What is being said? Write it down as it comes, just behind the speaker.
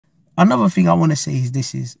Another thing I want to say is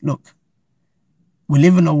this is, look, we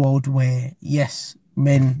live in a world where, yes,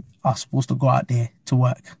 men are supposed to go out there to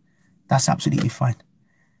work. That's absolutely fine.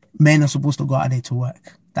 Men are supposed to go out there to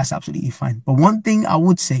work. That's absolutely fine. But one thing I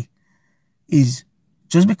would say is,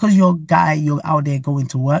 just because you're a guy, you're out there going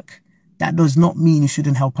to work, that does not mean you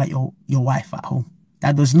shouldn't help out your wife at home.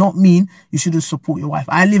 That does not mean you shouldn't support your wife.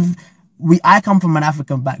 I come from an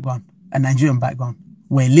African background, a Nigerian background,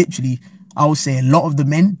 where literally, I would say a lot of the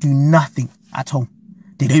men do nothing at home.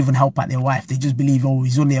 They don't even help out their wife. They just believe, oh,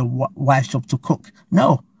 it's only a wife's job to cook.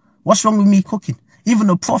 No. What's wrong with me cooking? Even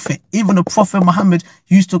the Prophet Muhammad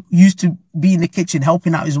used to be in the kitchen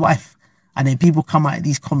helping out his wife. And then people come out of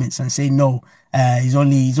these comments and say, no, he's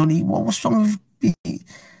only, what's wrong with me?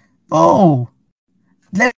 Oh,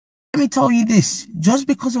 let me tell you this. Just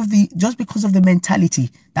because of the mentality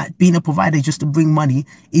that being a provider is just to bring money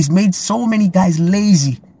is made so many guys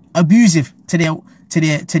lazy, abusive to their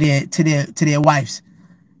wives.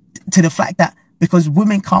 To the fact that because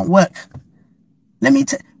women can't work. Let me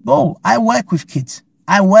tell bro, I work with kids.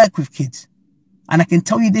 And I can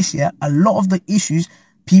tell you this, yeah, a lot of the issues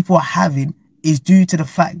people are having is due to the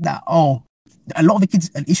fact that, oh, a lot of the kids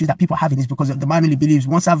and issues that people are having is because the man only believes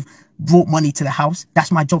once I've brought money to the house,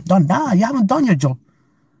 that's my job done. Nah, you haven't done your job.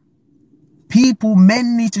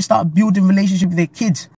 Men need to start building relationships with their kids.